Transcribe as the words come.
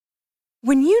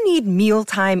When you need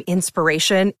mealtime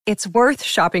inspiration, it's worth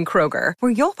shopping Kroger,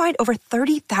 where you'll find over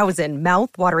 30,000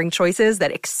 mouth-watering choices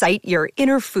that excite your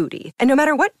inner foodie. And no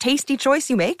matter what tasty choice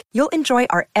you make, you'll enjoy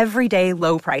our everyday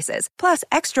low prices, plus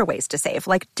extra ways to save,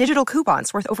 like digital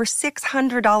coupons worth over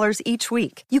 $600 each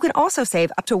week. You can also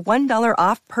save up to $1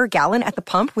 off per gallon at the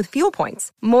pump with fuel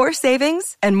points. More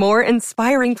savings and more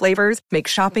inspiring flavors make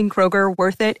shopping Kroger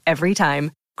worth it every time.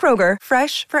 Kroger,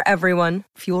 fresh for everyone.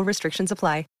 Fuel restrictions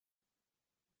apply.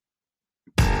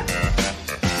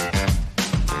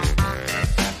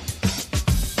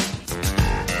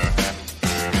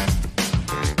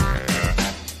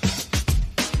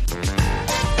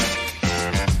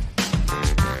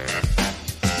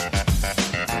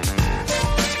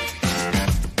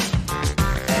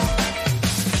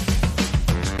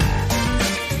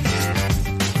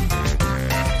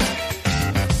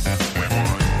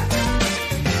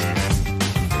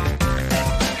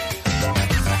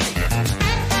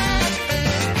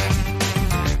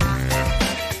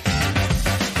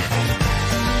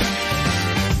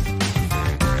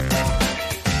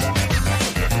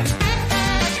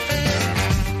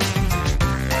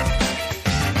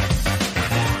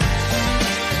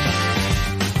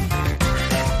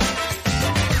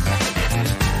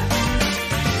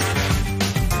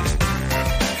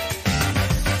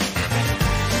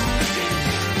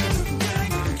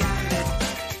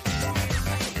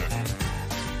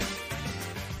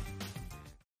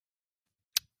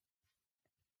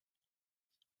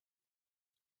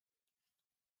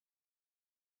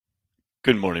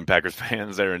 Good morning, Packers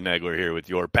fans. Aaron Nagler here with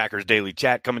your Packers Daily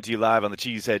Chat, coming to you live on the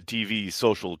Cheesehead TV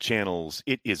social channels.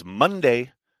 It is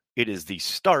Monday. It is the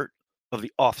start of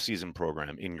the offseason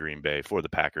program in Green Bay for the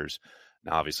Packers.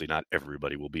 Now, obviously, not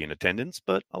everybody will be in attendance,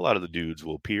 but a lot of the dudes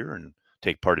will appear and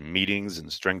take part in meetings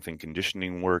and strength and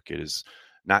conditioning work. It is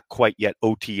not quite yet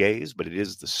OTAs, but it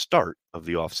is the start of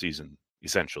the offseason,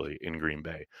 essentially, in Green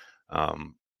Bay.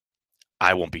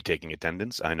 I won't be taking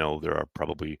attendance. I know there are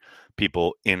probably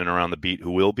people in and around the beat who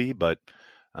will be, but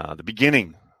the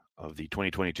beginning of the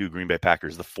 2022 Green Bay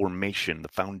Packers, the formation, the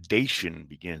foundation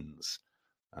begins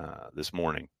this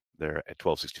morning there at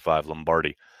 1265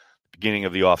 Lombardi. Beginning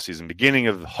of the offseason, beginning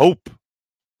of hope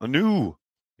anew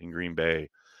in Green Bay.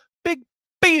 Big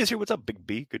B is here. What's up, Big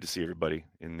B? Good to see everybody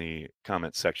in the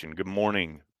comment section. Good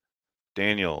morning,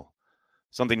 Daniel.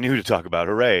 Something new to talk about.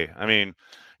 Hooray. I mean,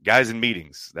 guys in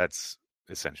meetings, that's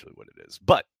essentially what it is.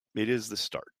 But it is the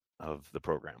start of the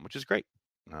program, which is great.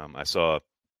 I saw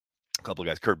a couple of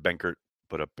guys. Kurt Benkert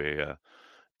put up a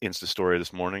Insta story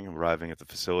this morning, arriving at the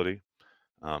facility.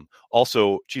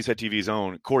 Also, Cheesehead TV's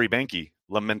own Corey Banke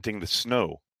lamenting the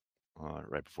snow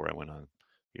right before I went on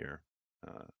here.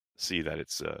 See that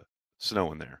it's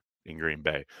snowing there in Green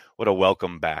Bay. What a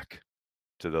welcome back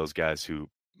to those guys who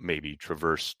maybe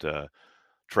traversed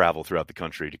travel throughout the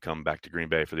country to come back to Green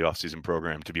Bay for the offseason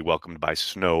program, to be welcomed by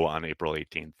snow on April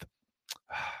 18th.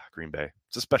 Green Bay.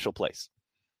 It's a special place.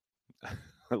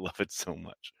 I love it so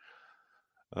much.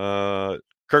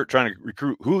 Kurt trying to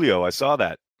recruit Julio. I saw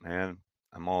that, man.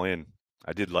 I'm all in.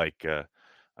 I did like,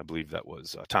 I believe that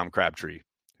was Tom Crabtree,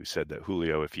 who said that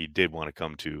Julio, if he did want to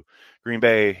come to Green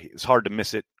Bay, it's hard to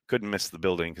miss it. Couldn't miss the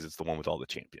building because it's the one with all the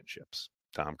championships.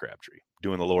 Tom Crabtree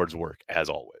doing the Lord's work as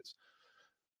always.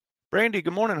 Brandy,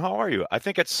 good morning. How are you? I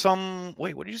think at some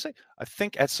what did you say? I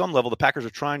think at some level the Packers are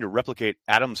trying to replicate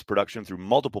Adams' production through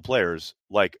multiple players,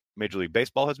 like Major League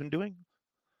Baseball has been doing.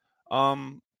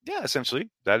 Yeah, essentially,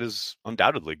 that is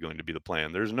undoubtedly going to be the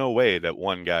plan. There's no way that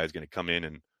one guy is going to come in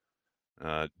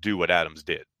and do what Adams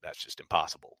did. That's just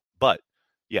impossible. But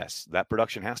yes, that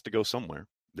production has to go somewhere.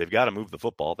 They've got to move the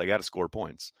football. They got to score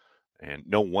points. And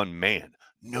no one man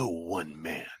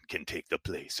can take the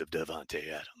place of Davante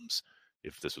Adams.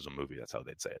 If this was a movie, that's how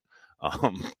they'd say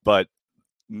it. But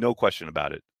no question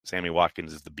about it. Sammy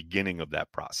Watkins is the beginning of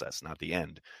that process, not the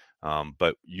end.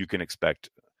 But you can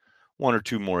expect one or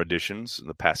two more additions in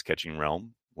the pass catching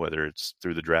realm, whether it's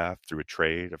through the draft, through a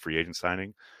trade, a free agent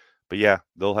signing. But yeah,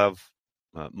 they'll have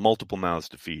multiple mouths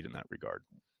to feed in that regard.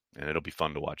 And it'll be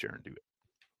fun to watch Aaron do it.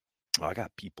 Oh, I got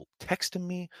people texting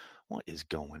me. What is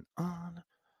going on?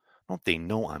 Don't they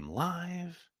know I'm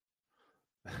live?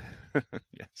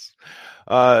 Yes.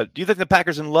 Do you think the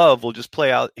Packers in Love will just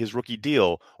play out his rookie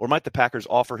deal, or might the Packers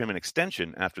offer him an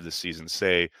extension after this season,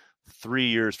 say 3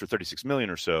 years for $36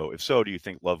 million or so? If so, do you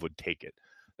think Love would take it?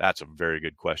 That's a very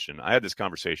good question. I had this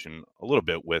conversation a little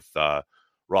bit with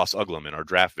Ross Uglum in our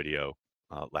draft video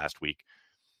last week.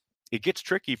 It gets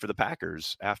tricky for the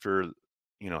Packers after,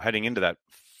 heading into that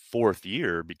fourth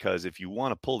year, because if you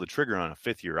want to pull the trigger on a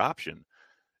fifth-year option,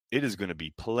 it is going to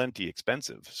be plenty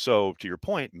expensive. So to your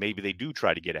point, maybe they do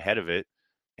try to get ahead of it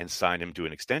and sign him to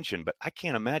an extension. But I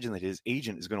can't imagine that his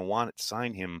agent is going to want to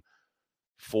sign him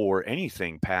for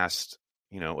anything past,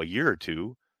 a year or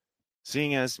two,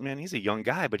 seeing as, man, he's a young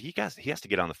guy, but he has to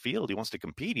get on the field. He wants to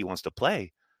compete. He wants to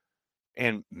play.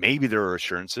 And maybe there are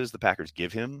assurances the Packers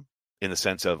give him in the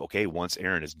sense of, okay, once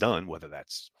Aaron is done, whether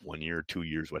that's 1 year, 2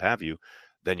 years, what have you,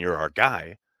 then you're our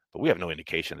guy. But we have no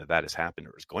indication that that has happened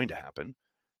or is going to happen.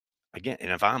 Again, and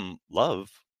if I'm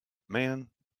Love, man,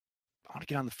 I want to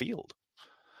get on the field.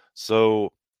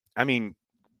 So, I mean,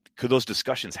 could those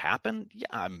discussions happen?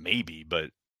 Yeah, maybe,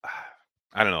 but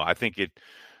I don't know. I think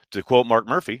to quote Mark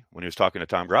Murphy when he was talking to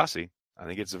Tom Grassi, I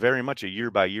think it's very much a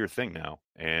year-by-year thing now,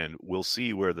 and we'll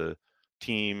see where the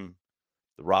team,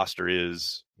 the roster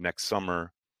is next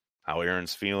summer, how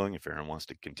Aaron's feeling, if Aaron wants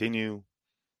to continue,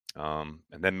 and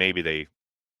then maybe they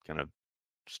kind of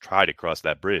try to cross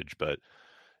that bridge. But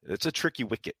it's a tricky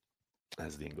wicket,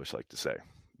 as the English like to say,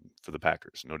 for the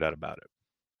Packers, no doubt about it.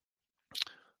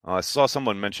 I saw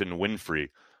someone mention Winfrey.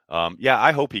 Yeah,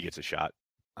 I hope he gets a shot.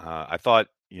 I thought,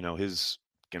 his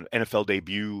NFL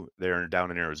debut there down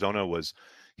in Arizona was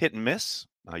hit and miss.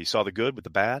 You saw the good with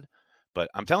the bad. But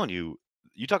I'm telling you,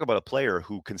 you talk about a player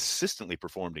who consistently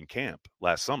performed in camp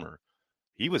last summer.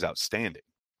 He was outstanding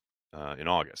in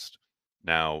August.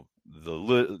 Now,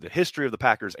 the history of the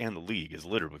Packers and the league is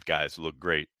littered with guys who look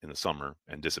great in the summer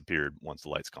and disappeared once the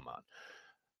lights come on.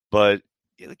 But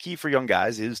the key for young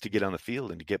guys is to get on the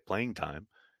field and to get playing time.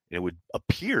 And it would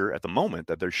appear at the moment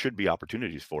that there should be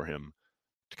opportunities for him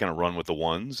to kind of run with the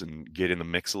ones and get in the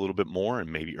mix a little bit more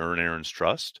and maybe earn Aaron's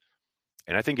trust.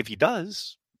 And I think if he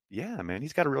does, yeah, man,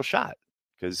 he's got a real shot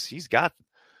because he's got,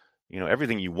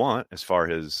 everything you want as far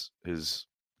as his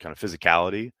kind of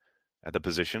physicality at the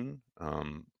position,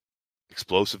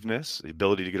 explosiveness, the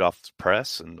ability to get off the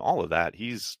press and all of that.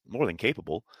 He's more than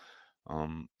capable.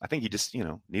 I think he just,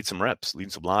 needs some reps,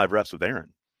 needs some live reps with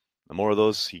Aaron. The more of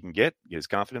those he can get his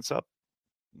confidence up,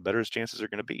 the better his chances are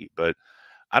going to be. But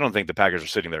I don't think the Packers are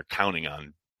sitting there counting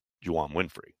on Juwan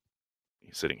Winfrey.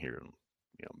 He's sitting here in,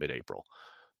 mid-April.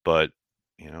 But,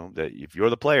 that if you're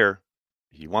the player,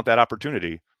 you want that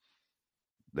opportunity.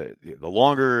 The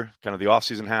longer kind of the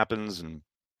offseason happens and,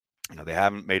 they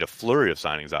haven't made a flurry of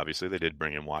signings, obviously. They did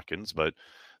bring in Watkins, but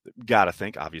got to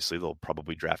think, obviously, they'll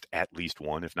probably draft at least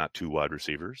one, if not two wide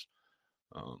receivers.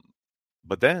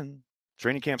 But then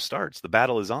training camp starts. The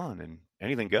battle is on, and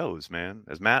anything goes, man.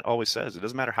 As Matt always says, it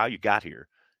doesn't matter how you got here.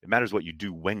 It matters what you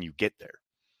do when you get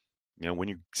there. When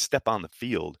you step on the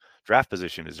field, draft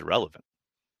position is irrelevant.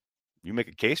 You make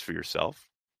a case for yourself,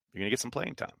 you're going to get some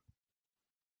playing time.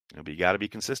 But you got to be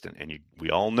consistent, and we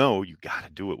all know you got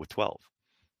to do it with 12.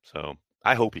 So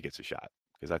I hope he gets a shot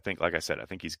because I think, like I said, I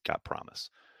think he's got promise.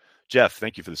 Jeff,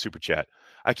 thank you for the super chat.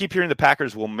 I keep hearing the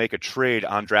Packers will make a trade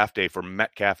on draft day for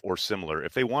Metcalf or similar.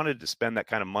 If they wanted to spend that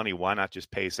kind of money, why not just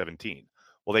pay 17?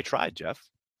 Well, they tried, Jeff.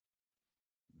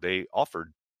 They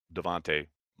offered Devontae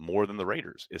more than the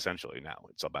Raiders, essentially. Now,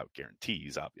 it's about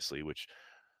guarantees, obviously, which,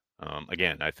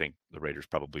 again, I think the Raiders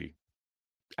probably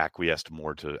acquiesced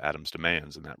more to Adams'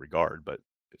 demands in that regard, but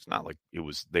it's not like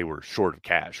they were short of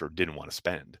cash or didn't want to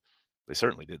spend. They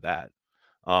certainly did that.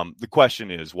 The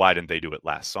question is, why didn't they do it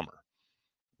last summer?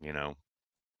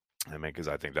 Because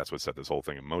I think that's what set this whole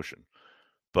thing in motion.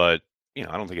 But,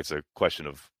 I don't think it's a question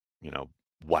of,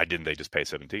 why didn't they just pay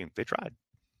 17? They tried.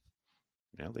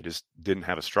 They just didn't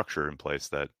have a structure in place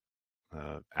that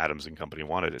Adams and company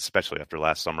wanted, especially after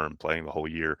last summer and playing the whole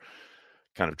year,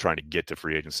 kind of trying to get to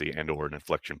free agency and or an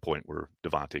inflection point where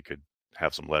Devontae could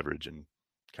have some leverage and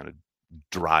kind of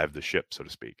drive the ship, so to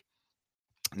speak.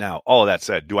 Now, all of that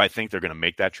said, do I think they're going to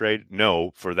make that trade?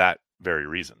 No, for that very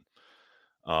reason.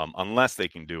 Unless they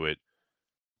can do it,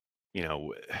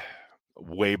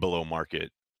 way below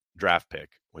market draft pick,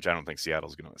 which I don't think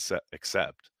Seattle's going to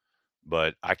accept.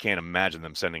 But I can't imagine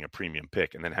them sending a premium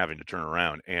pick and then having to turn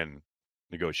around and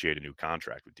negotiate a new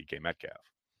contract with DK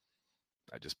Metcalf.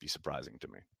 That'd just be surprising to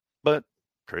me. But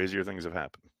crazier things have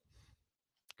happened.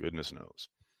 Goodness knows.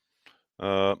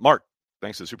 Mark,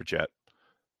 thanks for the super chat.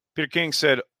 Peter King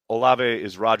said Olave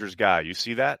is Rodgers' guy. You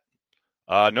see that?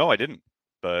 No, I didn't,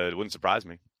 but it wouldn't surprise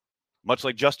me. Much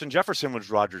like Justin Jefferson was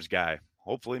Rodgers' guy.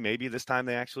 Hopefully, maybe this time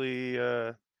they actually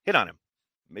hit on him.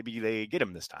 Maybe they get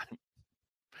him this time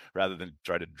rather than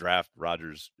try to draft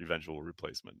Rodgers' eventual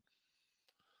replacement.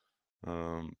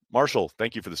 Marshall,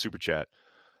 thank you for the super chat.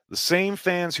 The same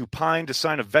fans who pined to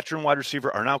sign a veteran wide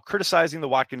receiver are now criticizing the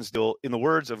Watkins deal. In the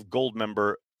words of Gold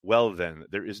member, well then,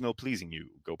 there is no pleasing you.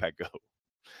 Go Pack Go.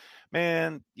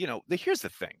 Man, here's the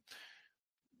thing.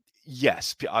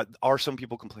 Yes, are some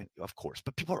people complaining? Of course,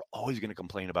 but people are always going to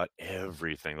complain about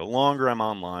everything. The longer I'm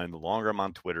online, the longer I'm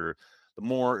on Twitter, the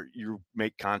more you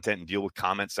make content and deal with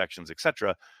comment sections,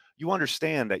 etc., you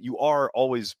understand that you are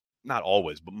always, not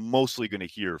always, but mostly going to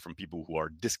hear from people who are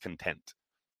discontent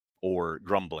or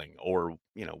grumbling or,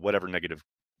 whatever negative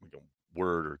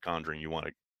word or conjuring you want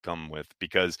to come with,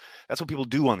 because that's what people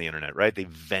do on the internet, right? They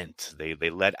vent, they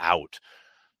let out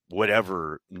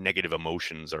whatever negative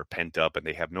emotions are pent up, and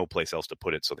they have no place else to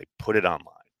put it, so they put it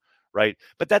online, right?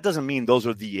 But that doesn't mean those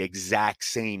are the exact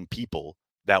same people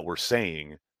that were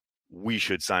saying we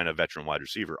should sign a veteran wide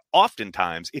receiver.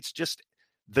 Oftentimes, it's just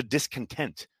the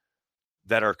discontent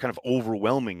that are kind of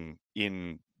overwhelming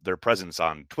in their presence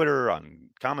on Twitter, on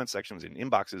comment sections, in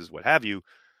inboxes, what have you.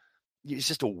 It's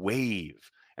just a wave.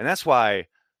 And that's why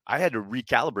I had to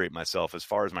recalibrate myself as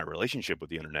far as my relationship with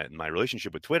the internet and my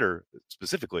relationship with Twitter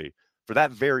specifically, for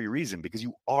that very reason, because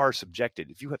you are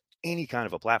subjected. If you have any kind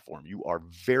of a platform, you are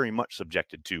very much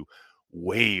subjected to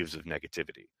waves of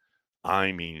negativity.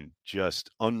 I mean, just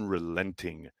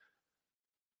unrelenting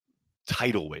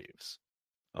tidal waves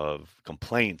of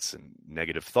complaints and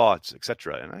negative thoughts,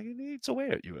 etc. And it eats away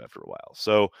at you after a while.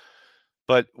 So,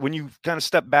 but when you kind of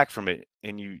step back from it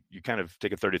and you kind of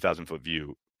take a 30,000 foot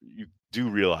view, you do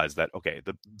realize that, okay,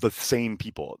 the same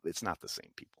people, it's not the same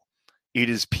people. It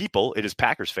is people, it is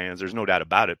Packers fans. There's no doubt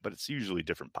about it, but it's usually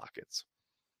different pockets.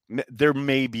 There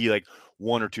may be like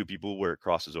one or two people where it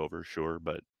crosses over, sure,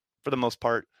 but for the most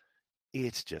part,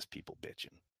 it's just people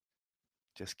bitching.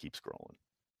 Just keep scrolling,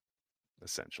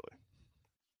 essentially.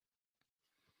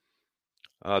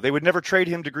 They would never trade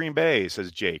him to Green Bay,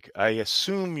 says Jake. I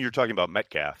assume you're talking about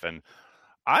Metcalf, and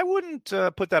I wouldn't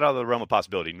put that out of the realm of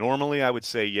possibility. Normally, I would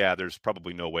say, yeah, there's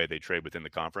probably no way they trade within the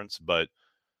conference, but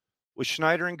with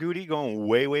Schneider and Goody going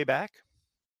way, way back,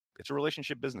 it's a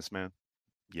relationship business, man.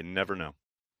 You never know.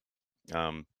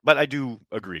 But I do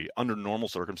agree, under normal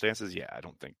circumstances, yeah, I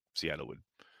don't think Seattle would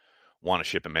want to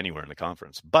ship him anywhere in the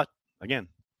conference. But again,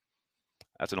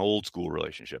 that's an old school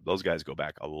relationship. Those guys go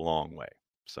back a long way.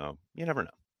 So you never know.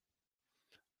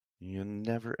 You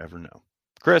never, ever know.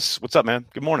 Chris, what's up, man?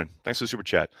 Good morning. Thanks for the super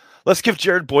chat. Let's give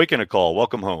Jared Boykin a call.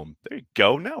 Welcome home. There you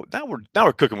go. Now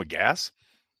we're cooking with gas.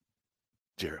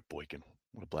 Jared Boykin.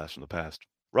 What a blast from the past.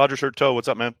 Roger Shirto, what's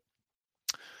up, man?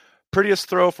 Prettiest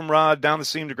throw from Rod down the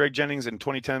seam to Greg Jennings in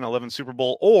 2010-11 Super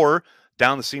Bowl, or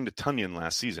down the seam to Tunyon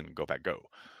last season. Go back, go.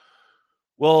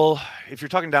 Well, if you're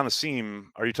talking down the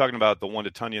seam, are you talking about the one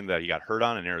to Tunyon that he got hurt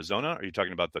on in Arizona? Or are you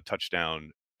talking about the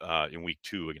touchdown in week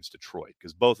 2 against Detroit?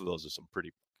 Because both of those are some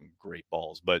pretty great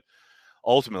balls. But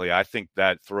ultimately, I think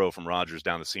that throw from Rodgers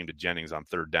down the seam to Jennings on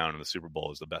 3rd down in the Super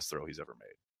Bowl is the best throw he's ever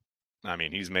made. I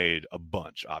mean, he's made a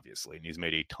bunch, obviously, and he's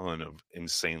made a ton of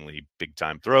insanely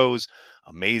big-time throws,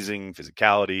 amazing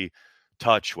physicality,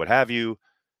 touch, what have you.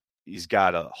 He's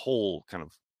got a whole kind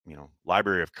of,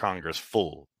 Library of Congress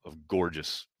full of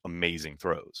gorgeous, amazing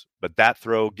throws. But that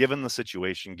throw, given the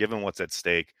situation, given what's at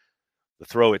stake, the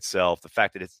throw itself, the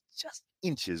fact that it's just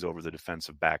inches over the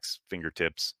defensive back's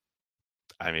fingertips,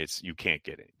 I mean, you can't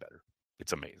get any better.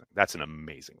 It's amazing. That's an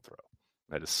amazing throw.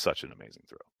 That is such an amazing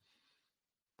throw.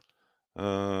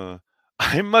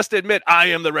 I must admit, I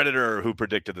am the Redditor who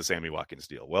predicted the Sammy Watkins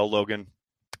deal. Well, Logan,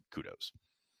 kudos.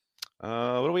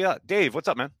 What do we got? Dave, what's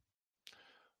up, man?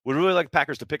 Would really like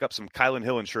Packers to pick up some Kylan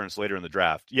Hill insurance later in the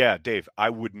draft. Yeah, Dave, I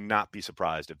would not be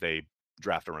surprised if they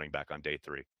draft a running back on day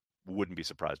 3. Wouldn't be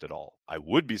surprised at all. I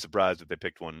would be surprised if they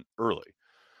picked one early.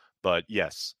 But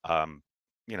yes, I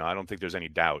don't think there's any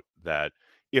doubt that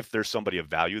if there's somebody of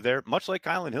value there, much like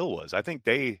Kylan Hill was, I think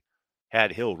they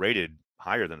had Hill rated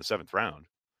higher than the 7th round.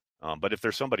 But if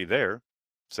there's somebody there,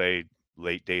 say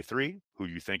late day 3, who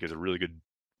you think is a really good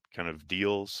kind of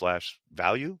deal /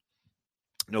 value,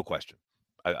 no question.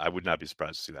 I would not be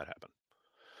surprised to see that happen.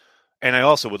 And I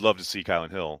also would love to see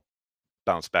Kylan Hill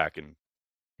bounce back and,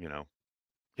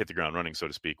 hit the ground running, so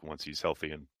to speak, once he's healthy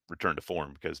and return to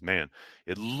form. Because, man,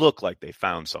 it looked like they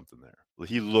found something there.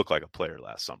 He looked like a player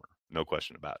last summer. No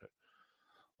question about it.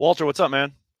 Walter, what's up,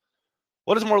 man?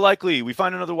 What is more likely? We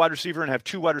find another wide receiver and have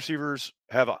 2 wide receivers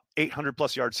have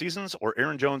 800-plus yard seasons, or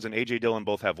Aaron Jones and A.J. Dillon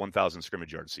both have 1,000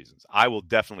 scrimmage yard seasons? I will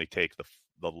definitely take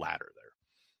the latter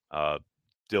there.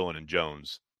 Dillon and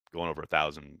Jones going over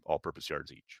 1,000 all-purpose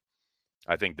yards each.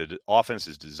 I think the offense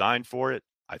is designed for it.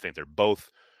 I think they're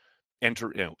both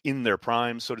in their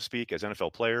primes, so to speak, as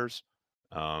NFL players.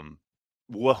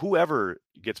 Whoever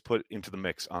gets put into the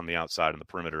mix on the outside and the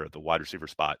perimeter at the wide receiver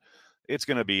spot, it's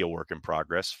going to be a work in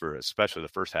progress for especially the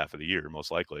first half of the year,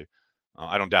 most likely.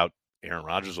 I don't doubt Aaron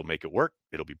Rodgers will make it work.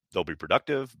 They'll be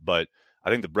productive, but I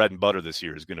think the bread and butter this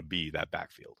year is going to be that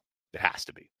backfield. It has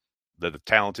to be. The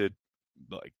talented,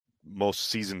 like most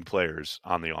seasoned players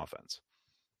on the offense.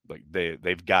 Like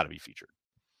they've got to be featured,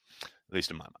 at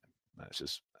least in my mind. That's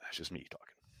just me talking.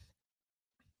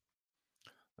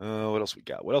 What else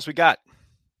we got?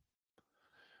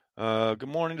 Good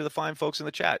morning to the fine folks in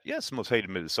the chat. Yes, most hated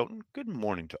Minnesotan. Good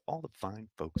morning to all the fine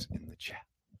folks in the chat.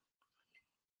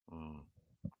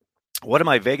 What are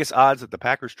my Vegas odds that the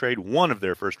Packers trade one of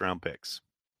their first-round picks?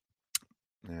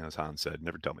 Yeah, as Hans said,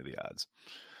 never tell me the odds.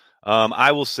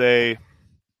 I will say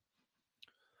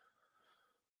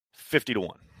 50-1.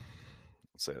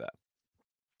 Let's say that.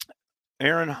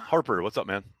 Aaron Harper, what's up,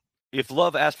 man? If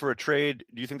Love asked for a trade,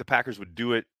 do you think the Packers would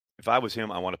do it? If I was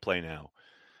him, I want to play now.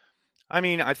 I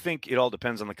mean, I think it all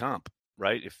depends on the comp,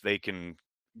 right? If they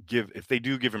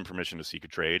do give him permission to seek a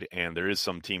trade and there is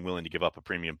some team willing to give up a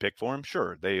premium pick for him,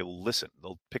 sure, they'll listen.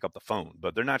 They'll pick up the phone,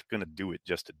 but they're not going to do it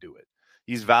just to do it.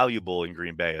 He's valuable in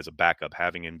Green Bay as a backup,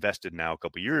 having invested now a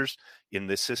couple of years in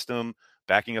this system,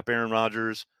 backing up Aaron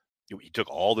Rodgers. He took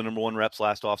all the number one reps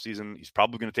last offseason. He's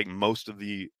probably going to take most of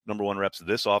the number one reps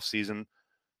this offseason.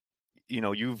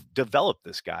 You've developed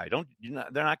this guy.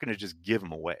 They're not going to just give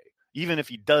him away. Even if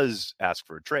he does ask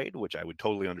for a trade, which I would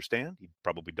totally understand, he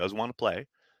probably does want to play.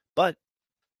 But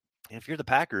if you're the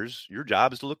Packers, your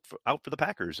job is to look out for the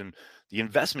Packers. And the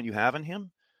investment you have in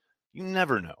him, you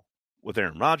never know. With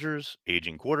Aaron Rodgers,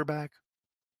 aging quarterback,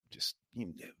 just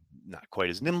not quite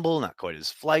as nimble, not quite as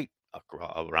flight,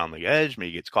 around the edge,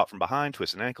 maybe gets caught from behind,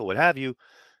 twist an ankle, what have you.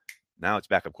 Now it's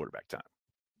backup quarterback time.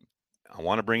 I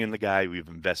want to bring in the guy we've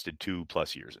invested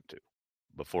 2+ years into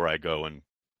before I go and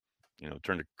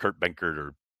turn to Kurt Benkert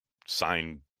or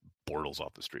sign Bortles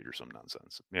off the street or some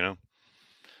nonsense.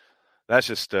 That's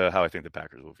just how I think the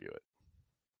Packers will view it.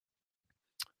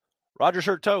 Roger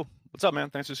Shirt Toe, what's up,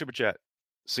 man? Thanks for the super chat.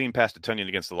 Seeing past Tunyon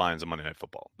against the Lions on Monday Night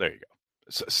Football. There you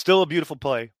go. Still a beautiful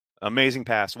play. Amazing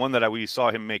pass. One that we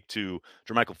saw him make to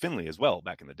Jermichael Finley as well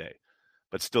back in the day.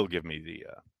 But still give me the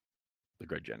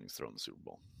Greg Jennings throw in the Super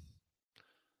Bowl.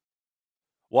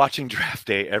 Watching draft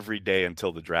day every day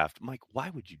until the draft. Mike, why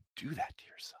would you do that to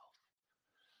yourself?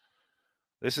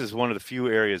 This is one of the few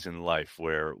areas in life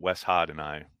where Wes Hod and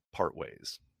I part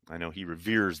ways. I know he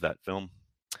reveres that film.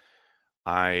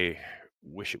 I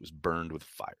wish it was burned with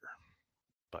fire.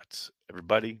 But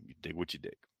everybody, you dig what you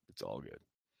dig. It's all good.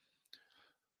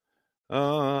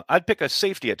 I'd pick a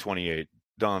safety at 28.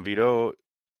 Don Vito.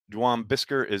 Duane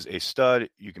Bisker is a stud.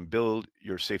 You can build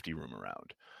your safety room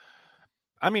around.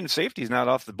 I mean, safety's not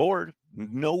off the board.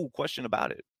 No question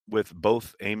about it. With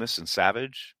both Amos and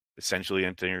Savage essentially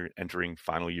entering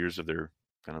final years of their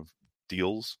kind of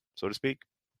deals, so to speak.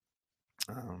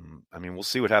 I mean, we'll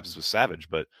see what happens with Savage,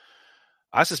 but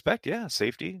I suspect,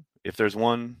 safety. If there's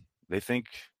one they think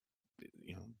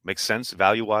makes sense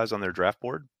value-wise on their draft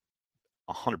board,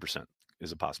 100%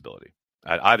 is a possibility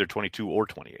at either 22 or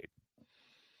 28.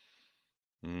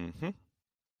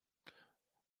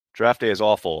 Draft day is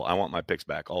awful. I want my picks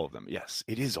back, all of them. Yes,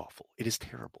 it is awful. It is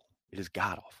terrible. It is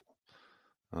god-awful.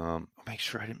 I'll make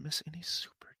sure I didn't miss any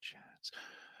super chats.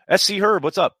 SC Herb,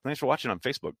 what's up? Thanks for watching on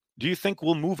Facebook. Do you think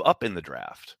we'll move up in the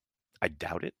draft? I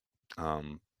doubt it.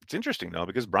 It's interesting, though,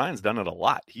 because Brian's done it a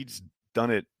lot. He's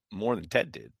done it more than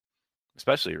Ted did,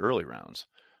 especially early rounds.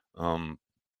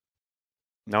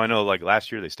 Now, I know like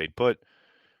last year they stayed put,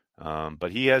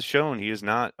 but he has shown he is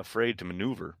not afraid to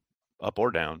maneuver up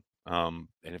or down. And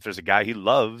if there's a guy he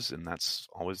loves, and that's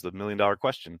always the $1 million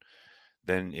question,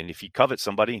 then, and if he covets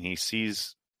somebody and he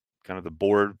sees kind of the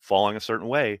board falling a certain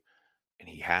way and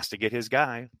he has to get his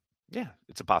guy,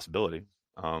 it's a possibility.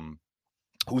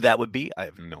 Who that would be, I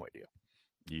have no idea.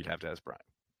 You'd have to ask Brian.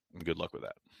 Good luck with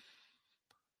that.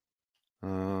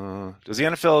 Does the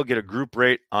NFL get a group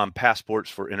rate on passports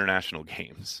for international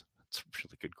games? That's a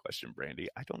really good question, Brandy.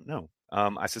 I don't know.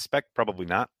 I suspect probably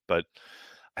not, but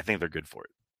I think they're good for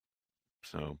it.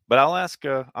 So, but I'll ask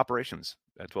operations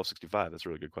at 1265. That's a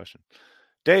really good question.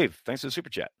 Dave, thanks for the super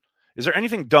chat. Is there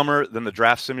anything dumber than the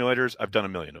draft simulators? I've done a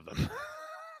million of them.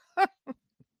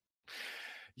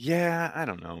 Yeah, I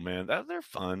don't know, man. They're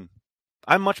fun.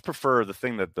 I much prefer the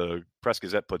thing that the Press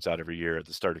Gazette puts out every year at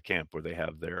the start of camp, where they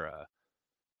have their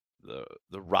the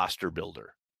roster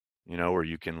builder, where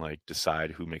you can like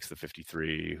decide who makes the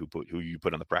 53, who you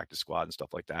put on the practice squad and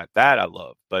stuff like that. That I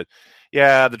love. But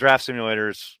yeah, the draft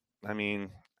simulators, I mean,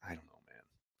 I don't know, man.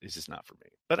 It's just not for me.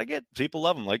 But I get people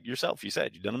love them, like yourself. You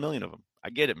said you've done a million of them. I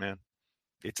get it, man.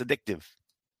 It's addictive.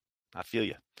 I feel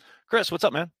you. Chris, what's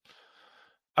up, man?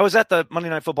 I was at the Monday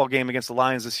Night Football game against the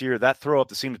Lions this year. That throw up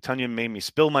the seam to Tunyon made me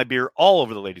spill my beer all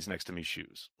over the ladies next to me's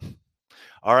shoes.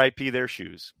 R.I.P. their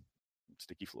shoes.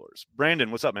 Sticky floors. Brandon,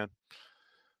 what's up, man?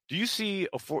 Do you see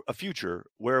a future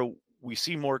where we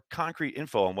see more concrete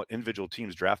info on what individual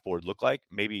teams' draft board look like?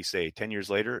 Maybe, say, 10 years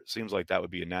later. It seems like that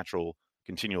would be a natural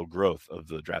continual growth of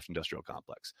the draft industrial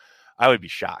complex. I would be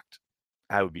shocked.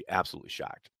 I would be absolutely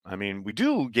shocked. I mean, we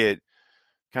do get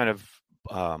kind of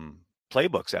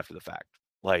playbooks after the fact.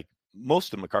 Like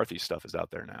most of McCarthy's stuff is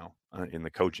out there now in the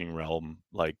coaching realm,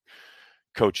 like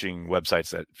coaching websites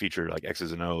that feature like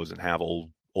X's and O's and have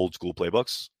old school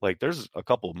playbooks. Like there's a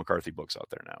couple of McCarthy books out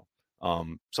there now.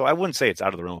 So I wouldn't say it's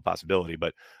out of the realm of possibility,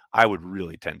 but I would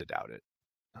really tend to doubt it.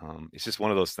 It's just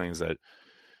one of those things that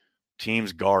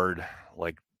teams guard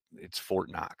like it's Fort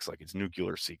Knox, like it's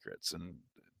nuclear secrets, and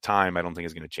time I don't think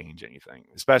is going to change anything,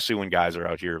 especially when guys are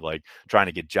out here like trying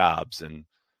to get jobs and,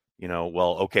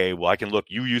 I can look,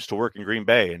 you used to work in Green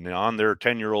Bay and on their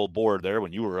 10-year-old board there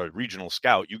when you were a regional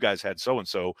scout, you guys had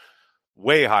so-and-so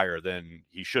way higher than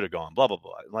he should have gone, blah, blah,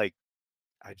 blah. Like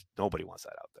nobody wants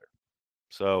that out there.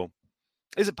 So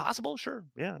is it possible? Sure.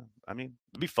 Yeah. I mean,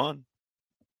 it'd be fun,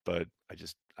 but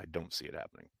I don't see it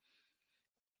happening.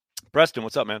 Preston,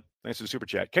 what's up, man? Thanks for the super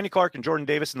chat. Kenny Clark and Jordan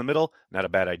Davis in the middle, not a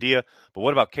bad idea. But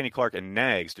what about Kenny Clark and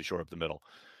Nags to shore up the middle?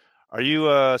 Are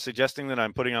you suggesting that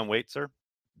I'm putting on weight, sir?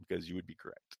 Because you would be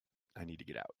correct. I need to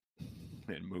get out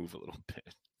and move a little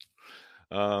bit.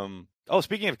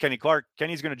 Speaking of Kenny Clark,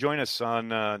 Kenny's going to join us on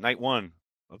night one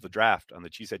of the draft on the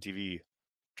Cheesehead TV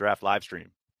draft live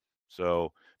stream.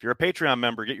 So if you're a Patreon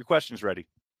member, get your questions ready.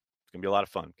 It's going to be a lot of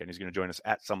fun. Kenny's going to join us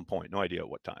at some point. No idea at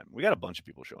what time. We got a bunch of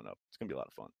people showing up. It's going to be a lot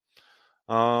of fun.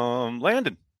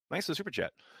 Landon, thanks for the super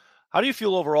chat. How do you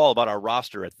feel overall about our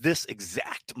roster at this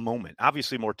exact moment?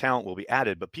 Obviously, more talent will be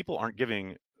added, but people aren't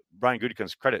giving Brian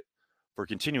Gutekunst credit for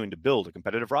continuing to build a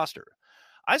competitive roster.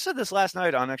 I said this last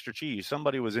night on Extra Cheese.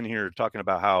 Somebody was in here talking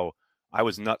about how I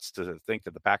was nuts to think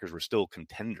that the Packers were still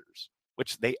contenders,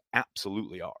 which they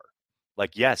absolutely are.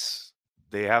 Like, yes,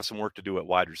 they have some work to do at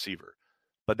wide receiver,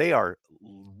 but they are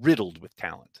riddled with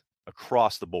talent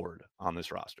across the board on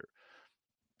this roster.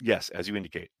 Yes, as you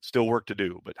indicate, still work to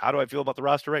do. But how do I feel about the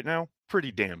roster right now?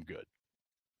 Pretty damn good.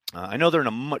 I know they're in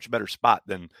a much better spot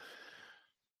than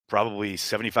probably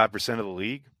 75% of the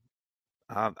league.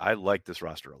 I like this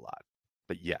roster a lot.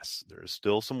 But yes, there is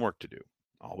still some work to do.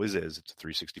 Always is. It's a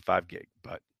 365 gig.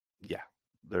 But yeah,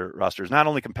 their roster is not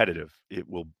only competitive, it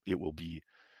will be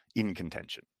in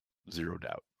contention. Zero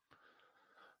doubt.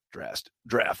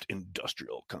 Draft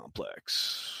industrial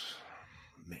complex.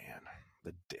 Man,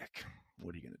 the dick.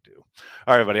 What are you going to do?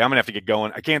 All right, everybody, I'm going to have to get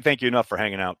going. I can't thank you enough for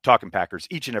hanging out, talking Packers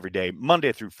each and every day,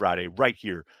 Monday through Friday, right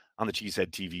here on the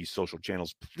Cheesehead TV social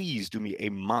channels. Please do me a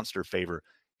monster favor.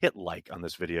 Hit like on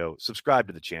this video, subscribe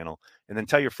to the channel, and then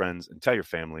tell your friends and tell your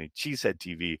family. Cheesehead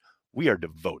TV, we are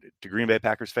devoted to Green Bay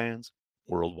Packers fans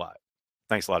worldwide.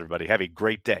 Thanks a lot, everybody. Have a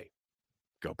great day.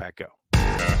 Go Pack Go.